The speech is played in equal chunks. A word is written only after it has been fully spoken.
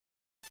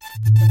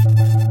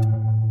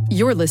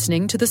You're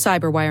listening to the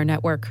Cyberwire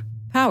Network,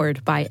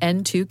 powered by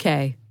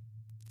N2K.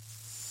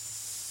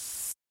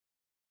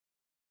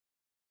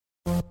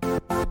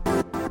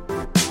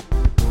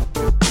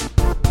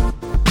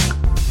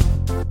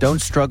 Don't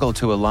struggle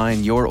to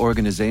align your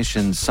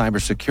organization's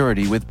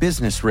cybersecurity with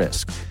business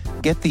risk.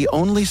 Get the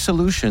only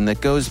solution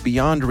that goes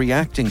beyond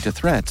reacting to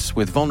threats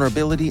with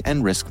vulnerability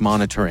and risk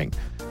monitoring.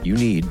 You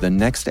need the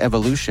next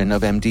evolution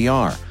of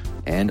MDR,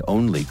 and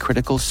only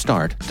Critical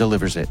Start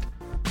delivers it.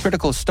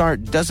 Critical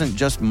Start doesn't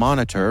just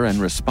monitor and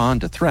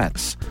respond to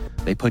threats.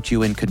 They put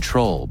you in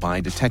control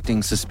by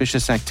detecting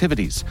suspicious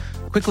activities,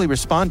 quickly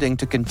responding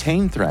to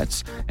contain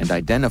threats, and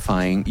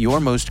identifying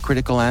your most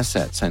critical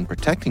assets and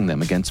protecting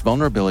them against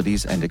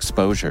vulnerabilities and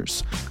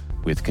exposures.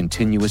 With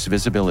continuous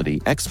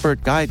visibility,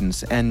 expert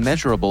guidance, and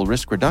measurable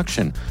risk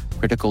reduction,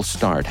 Critical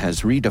Start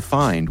has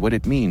redefined what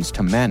it means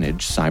to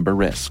manage cyber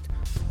risk.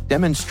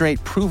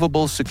 Demonstrate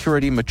provable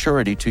security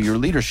maturity to your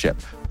leadership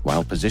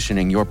while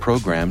positioning your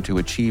program to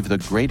achieve the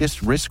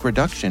greatest risk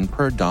reduction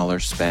per dollar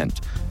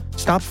spent.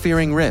 Stop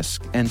fearing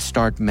risk and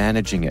start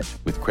managing it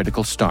with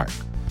Critical Start.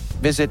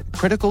 Visit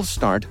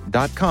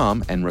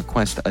criticalstart.com and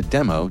request a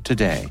demo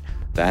today.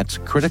 That's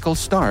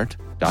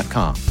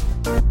criticalstart.com.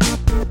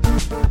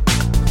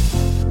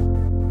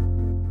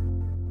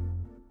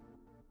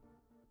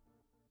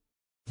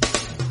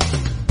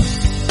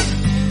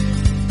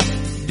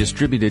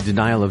 Distributed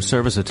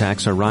denial-of-service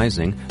attacks are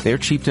rising. They're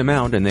cheap to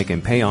mount, and they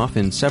can pay off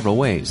in several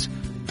ways.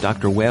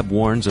 Dr. Webb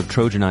warns of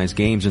Trojanized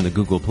games in the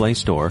Google Play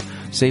Store.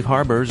 Safe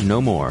harbors no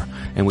more.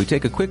 And we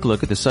take a quick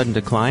look at the sudden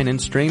decline and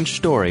strange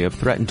story of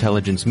threat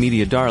intelligence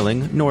media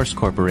darling Norse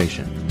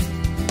Corporation.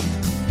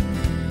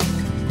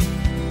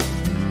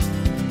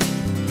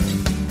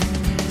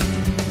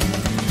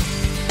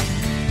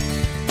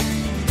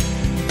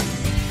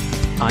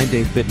 I'm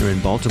Dave Bittner in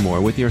Baltimore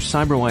with your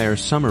CyberWire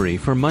summary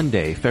for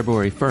Monday,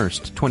 February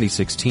 1st,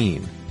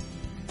 2016.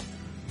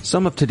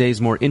 Some of today's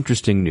more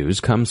interesting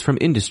news comes from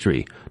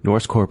industry.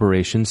 Norse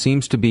Corporation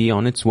seems to be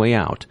on its way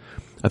out.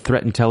 A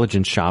threat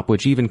intelligence shop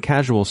which even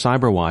casual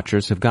cyber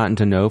watchers have gotten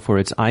to know for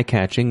its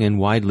eye-catching and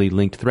widely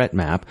linked threat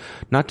map,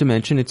 not to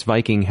mention its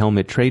Viking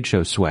helmet trade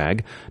show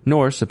swag,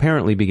 Norse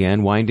apparently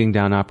began winding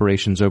down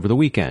operations over the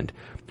weekend.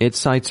 Its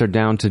sites are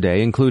down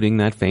today, including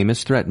that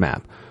famous threat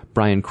map.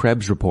 Brian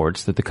Krebs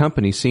reports that the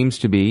company seems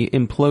to be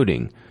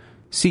imploding.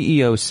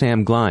 CEO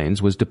Sam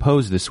Glines was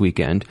deposed this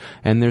weekend,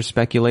 and there's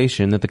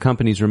speculation that the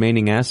company's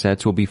remaining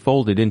assets will be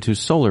folded into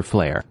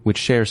SolarFlare, which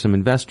shares some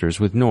investors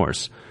with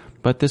Norse.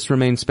 But this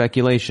remains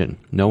speculation.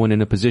 No one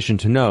in a position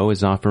to know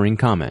is offering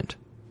comment.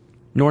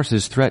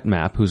 Norse's threat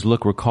map, whose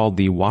look recalled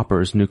the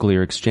Whoppers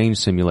nuclear exchange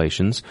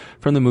simulations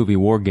from the movie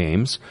War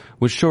Games,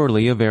 was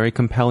surely a very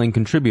compelling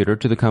contributor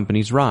to the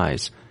company's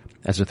rise.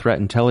 As a threat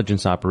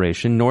intelligence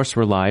operation, Norse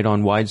relied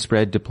on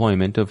widespread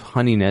deployment of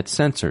HoneyNet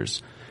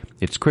sensors.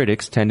 Its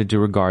critics tended to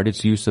regard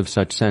its use of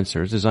such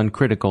sensors as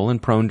uncritical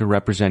and prone to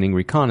representing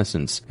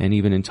reconnaissance, and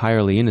even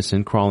entirely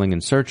innocent crawling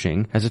and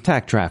searching, as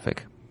attack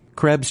traffic.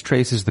 Krebs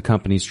traces the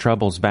company's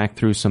troubles back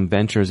through some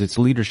ventures its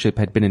leadership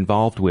had been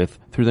involved with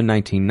through the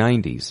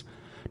 1990s.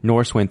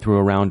 Norse went through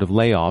a round of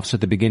layoffs at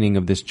the beginning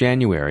of this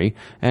January,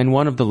 and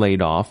one of the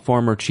laid-off,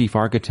 former chief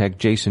architect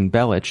Jason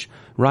Belich,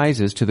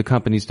 rises to the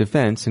company's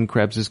defense in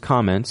Krebs's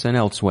comments and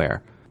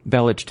elsewhere.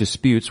 Belich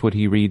disputes what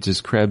he reads as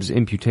Krebs'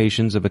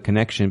 imputations of a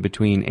connection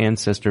between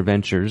Ancestor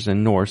Ventures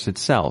and Norse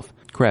itself.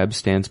 Krebs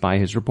stands by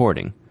his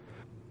reporting.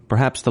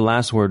 Perhaps the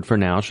last word for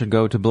now should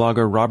go to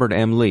blogger Robert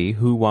M. Lee,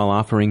 who, while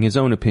offering his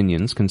own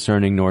opinions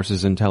concerning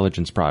Norse's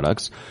intelligence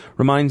products,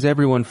 reminds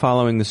everyone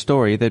following the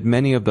story that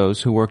many of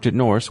those who worked at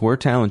Norse were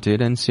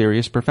talented and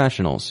serious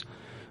professionals.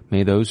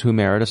 May those who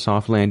merit a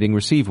soft landing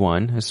receive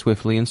one as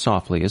swiftly and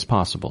softly as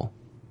possible.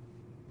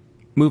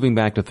 Moving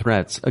back to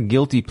threats, a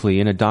guilty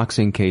plea in a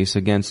doxing case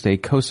against a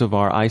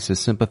Kosovar ISIS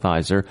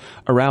sympathizer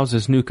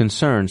arouses new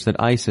concerns that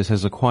ISIS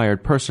has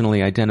acquired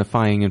personally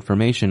identifying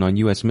information on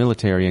U.S.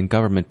 military and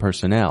government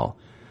personnel.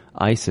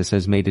 ISIS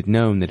has made it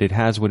known that it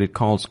has what it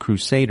calls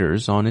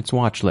crusaders on its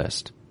watch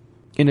list.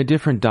 In a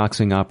different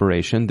doxing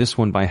operation, this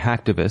one by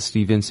hacktivists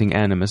evincing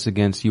animus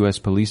against U.S.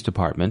 police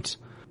departments,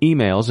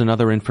 emails and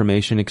other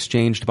information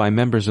exchanged by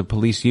members of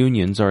police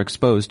unions are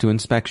exposed to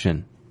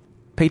inspection.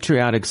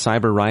 Patriotic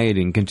cyber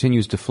rioting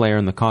continues to flare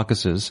in the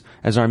Caucasus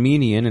as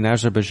Armenian and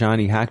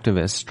Azerbaijani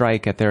hacktivists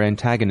strike at their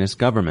antagonist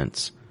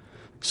governments.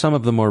 Some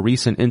of the more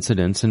recent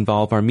incidents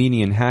involve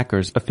Armenian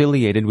hackers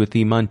affiliated with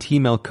the Monty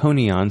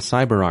Melkonian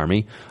cyber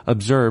army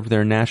observed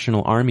their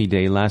National Army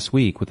Day last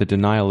week with a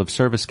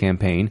denial-of-service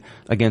campaign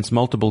against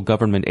multiple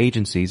government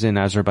agencies in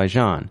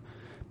Azerbaijan.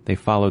 They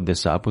followed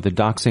this up with a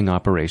doxing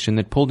operation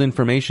that pulled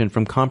information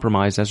from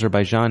compromised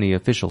Azerbaijani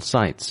official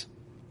sites.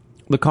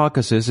 The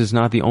Caucasus is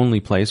not the only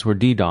place where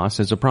DDoS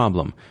is a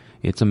problem.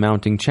 It's a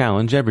mounting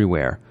challenge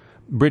everywhere.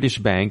 British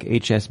bank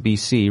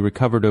HSBC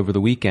recovered over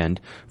the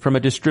weekend from a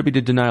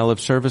distributed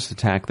denial-of-service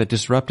attack that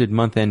disrupted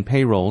month-end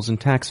payrolls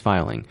and tax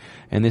filing,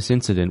 and this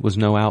incident was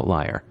no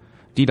outlier.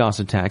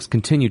 DDoS attacks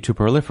continue to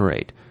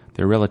proliferate.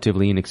 They're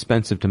relatively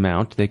inexpensive to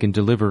mount. They can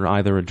deliver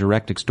either a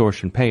direct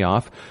extortion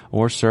payoff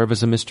or serve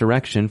as a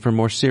misdirection for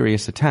more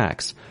serious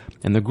attacks.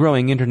 And the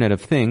growing Internet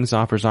of Things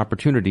offers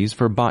opportunities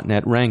for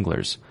botnet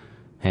wranglers.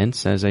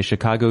 Hence, as a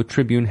Chicago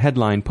Tribune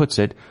headline puts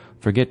it,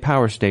 forget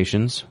power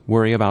stations,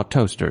 worry about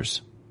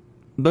toasters.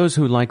 Those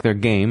who like their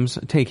games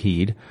take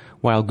heed.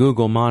 While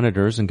Google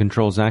monitors and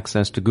controls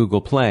access to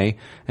Google Play,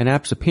 an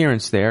app's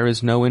appearance there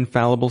is no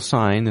infallible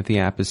sign that the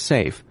app is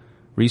safe.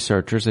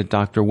 Researchers at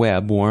Dr.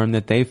 Web warn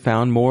that they've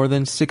found more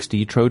than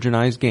 60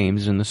 Trojanized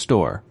games in the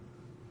store.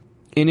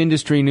 In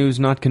industry news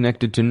not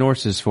connected to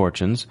Norse's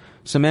fortunes,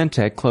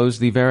 Symantec closed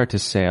the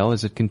Veritas sale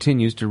as it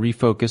continues to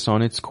refocus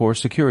on its core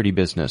security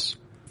business.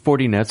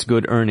 Fortinet's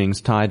good earnings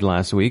tied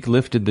last week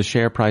lifted the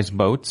share price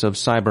boats of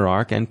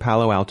CyberArk and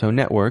Palo Alto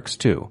Networks,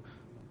 too.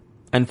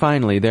 And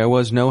finally, there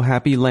was no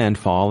happy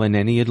landfall in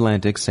any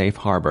Atlantic safe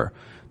harbor.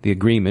 The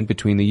agreement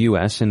between the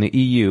U.S. and the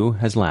EU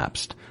has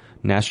lapsed.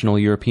 National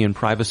European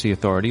privacy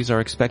authorities are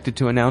expected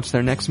to announce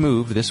their next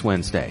move this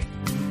Wednesday.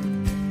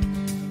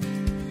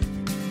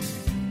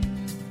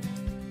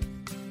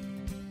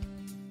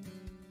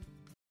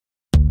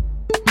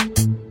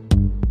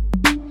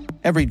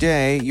 Every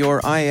day, your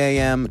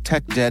IAM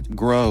tech debt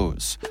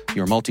grows.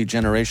 Your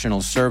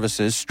multi-generational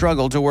services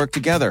struggle to work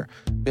together.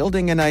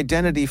 Building an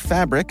identity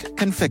fabric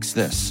can fix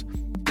this.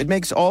 It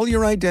makes all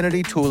your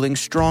identity tooling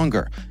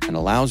stronger and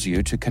allows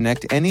you to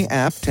connect any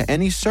app to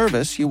any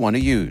service you want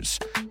to use,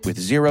 with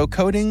zero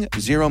coding,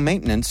 zero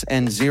maintenance,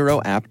 and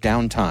zero app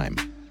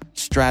downtime.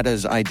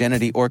 Strata's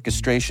identity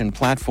orchestration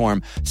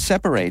platform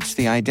separates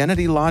the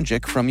identity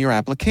logic from your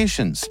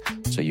applications,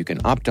 so you can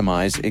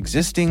optimize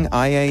existing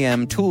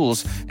IAM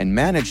tools and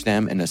manage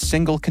them in a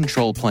single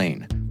control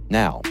plane.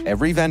 Now,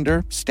 every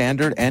vendor,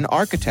 standard, and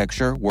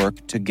architecture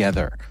work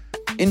together.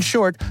 In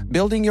short,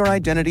 building your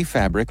identity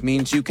fabric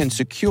means you can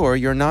secure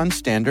your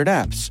non-standard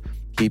apps,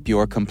 keep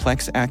your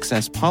complex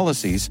access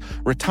policies,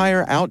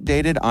 retire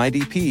outdated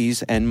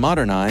IDPs, and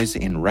modernize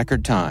in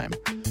record time.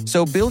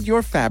 So build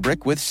your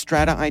fabric with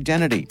Strata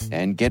Identity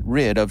and get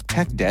rid of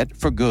tech debt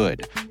for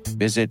good.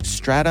 Visit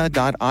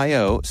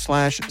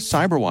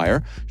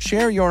strata.io/cyberwire,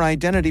 share your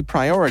identity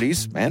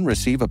priorities, and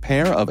receive a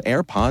pair of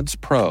AirPods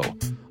Pro.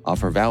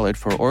 Offer valid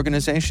for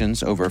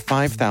organizations over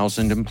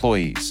 5,000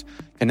 employees.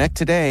 Connect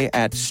today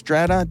at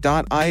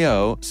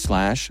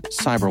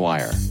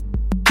strata.io/cyberwire.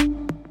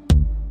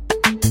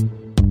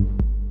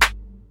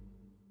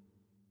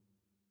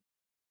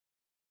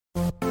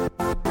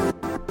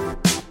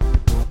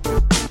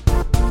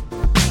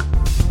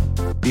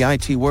 The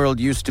IT world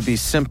used to be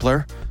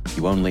simpler.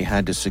 You only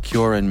had to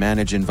secure and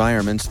manage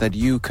environments that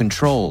you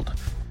controlled.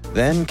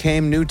 Then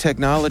came new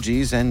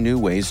technologies and new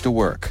ways to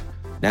work.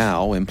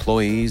 Now,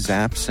 employees,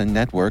 apps, and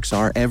networks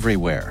are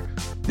everywhere.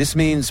 This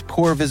means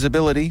poor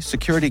visibility,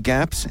 security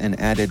gaps, and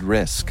added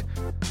risk.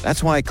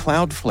 That's why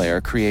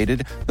Cloudflare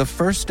created the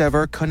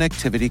first-ever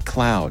connectivity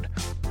cloud.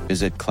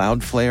 Visit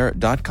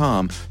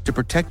cloudflare.com to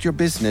protect your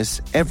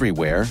business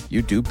everywhere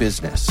you do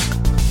business.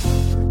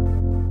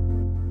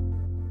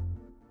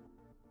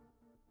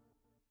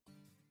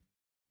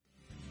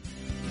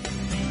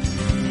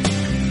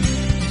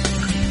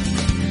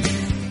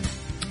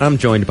 I'm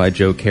joined by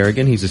Joe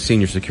Carrigan. He's a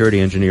senior security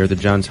engineer at the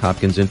Johns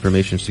Hopkins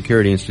Information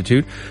Security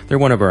Institute. They're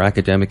one of our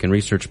academic and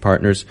research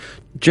partners.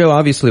 Joe,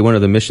 obviously one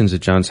of the missions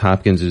at Johns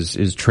Hopkins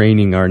is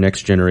training our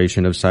next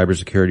generation of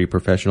cybersecurity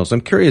professionals.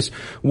 I'm curious,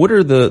 what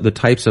are the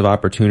types of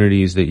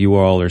opportunities that you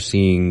all are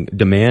seeing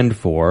demand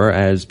for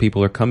as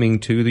people are coming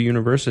to the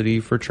university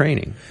for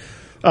training?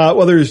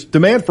 Well, there's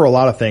demand for a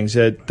lot of things.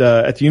 At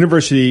the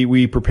university,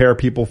 we prepare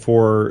people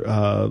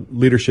for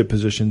leadership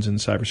positions in the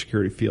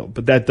cybersecurity field,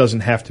 but that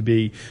doesn't have to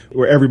be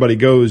where everybody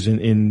goes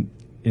in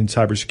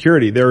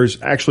cybersecurity. There's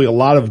actually a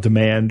lot of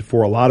demand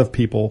for a lot of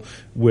people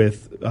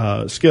with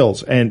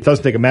skills, and it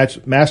doesn't take a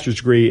master's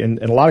degree. And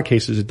in a lot of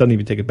cases, it doesn't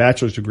even take a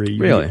bachelor's degree.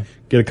 You really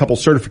get a couple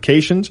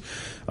certifications,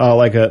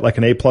 like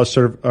an A+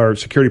 or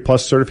Security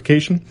Plus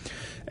certification,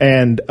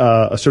 and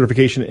a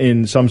certification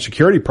in some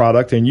security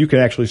product, and you can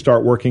actually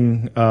start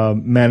working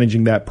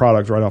managing that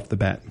product right off the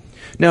bat.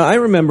 Now, I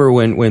remember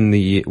when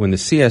the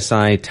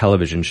CSI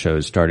television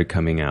shows started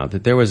coming out,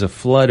 that there was a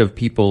flood of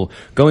people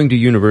going to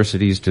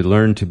universities to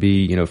learn to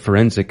be,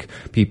 forensic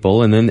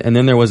people, and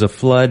then there was a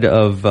flood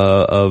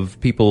of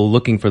people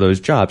looking for those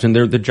jobs, and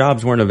the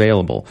jobs weren't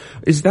available.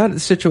 Is that the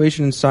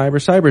situation in cyber?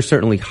 Cyber is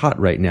certainly hot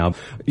right now.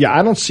 Yeah,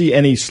 I don't see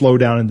any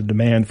slowdown in the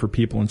demand for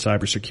people in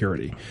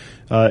cybersecurity.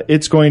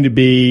 It's going to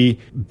be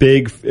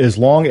big as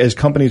long as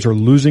companies are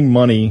losing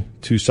money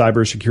to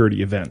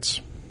cybersecurity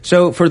events.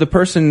 So for the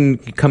person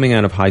coming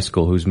out of high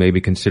school who's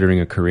maybe considering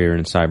a career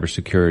in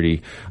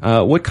cybersecurity,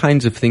 what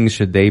kinds of things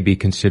should they be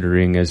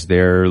considering as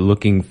they're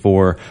looking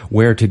for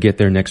where to get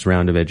their next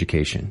round of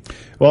education?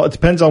 Well, it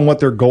depends on what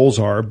their goals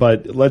are,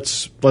 but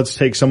let's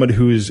take somebody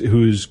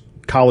who's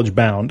college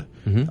bound.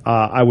 Mm-hmm.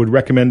 I would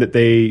recommend that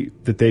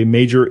they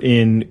major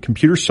in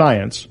computer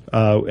science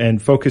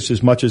and focus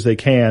as much as they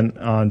can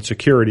on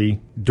security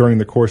during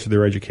the course of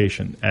their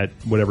education at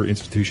whatever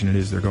institution it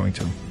is they're going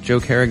to. Joe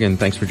Carrigan,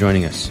 thanks for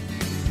joining us.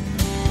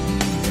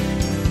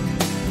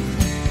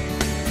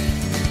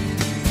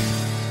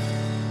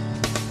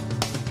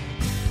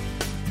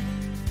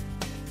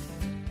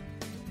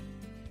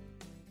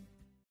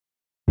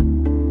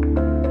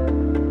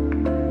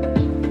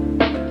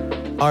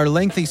 Are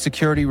lengthy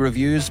security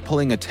reviews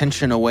pulling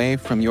attention away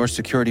from your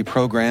security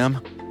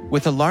program?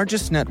 With the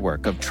largest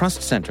network of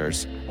trust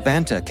centers,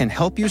 Vanta can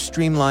help you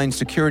streamline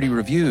security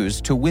reviews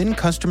to win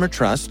customer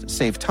trust,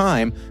 save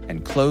time,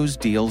 and close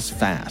deals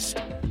fast.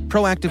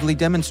 Proactively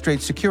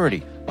demonstrate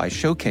security by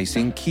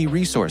showcasing key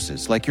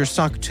resources like your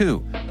SOC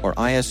 2 or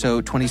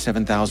ISO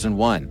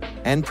 27001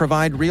 and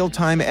provide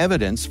real-time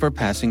evidence for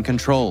passing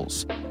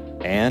controls.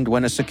 And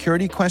when a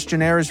security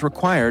questionnaire is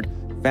required,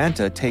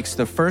 Vanta takes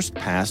the first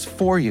pass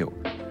for you.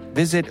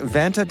 Visit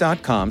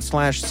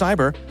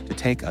vanta.com/cyber to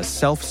take a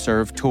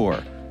self-serve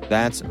tour.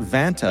 That's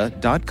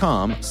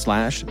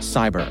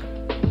vanta.com/cyber.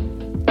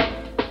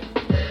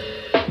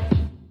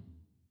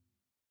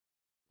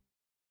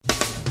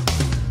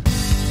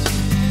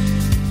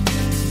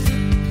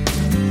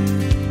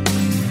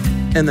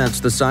 And that's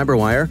the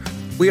Cyberwire.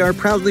 We are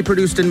proudly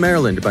produced in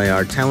Maryland by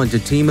our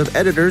talented team of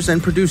editors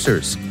and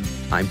producers.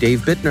 I'm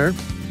Dave Bittner.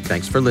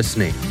 Thanks for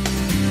listening.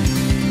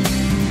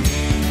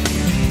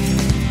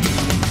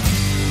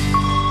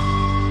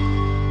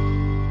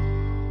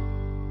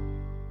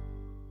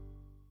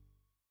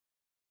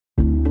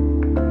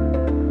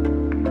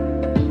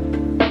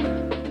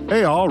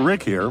 Hey all,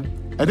 Rick here.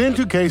 At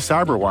N2K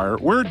Cyberwire,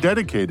 we're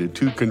dedicated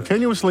to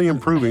continuously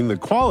improving the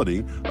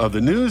quality of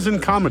the news and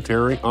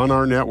commentary on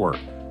our network.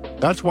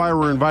 That's why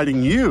we're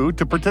inviting you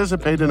to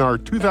participate in our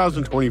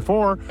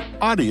 2024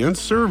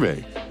 audience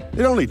survey.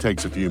 It only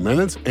takes a few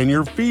minutes, and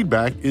your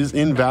feedback is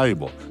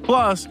invaluable.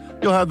 Plus,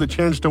 you'll have the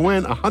chance to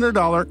win a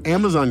 $100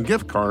 Amazon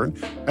gift card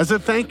as a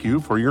thank you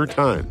for your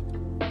time.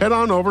 Head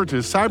on over to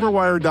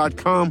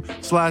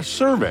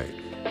cyberwire.com/survey.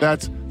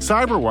 That's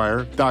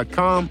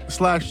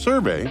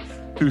cyberwire.com/survey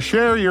to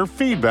share your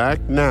feedback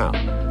now.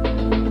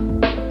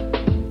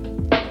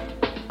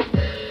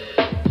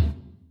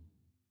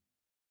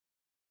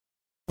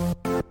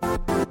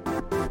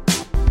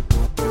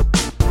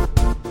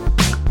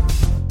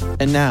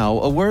 And now,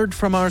 a word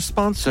from our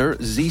sponsor,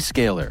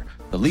 Zscaler,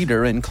 the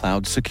leader in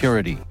cloud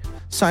security.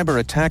 Cyber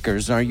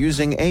attackers are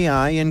using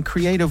AI in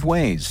creative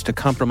ways to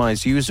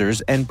compromise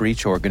users and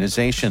breach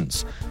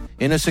organizations.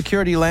 In a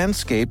security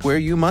landscape where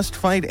you must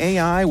fight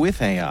AI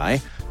with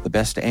AI, the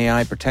best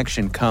AI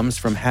protection comes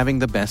from having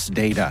the best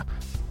data.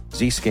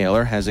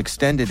 Zscaler has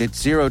extended its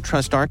Zero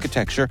Trust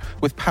architecture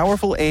with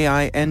powerful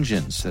AI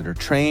engines that are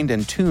trained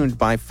and tuned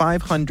by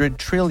 500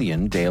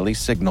 trillion daily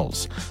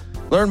signals.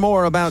 Learn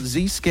more about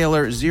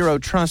Zscaler Zero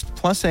Trust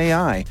Plus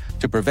AI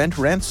to prevent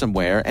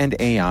ransomware and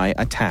AI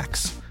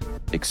attacks.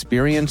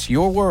 Experience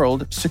your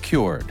world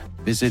secured.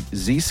 Visit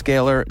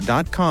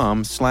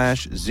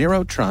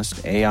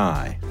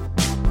zscaler.com/zerotrustai.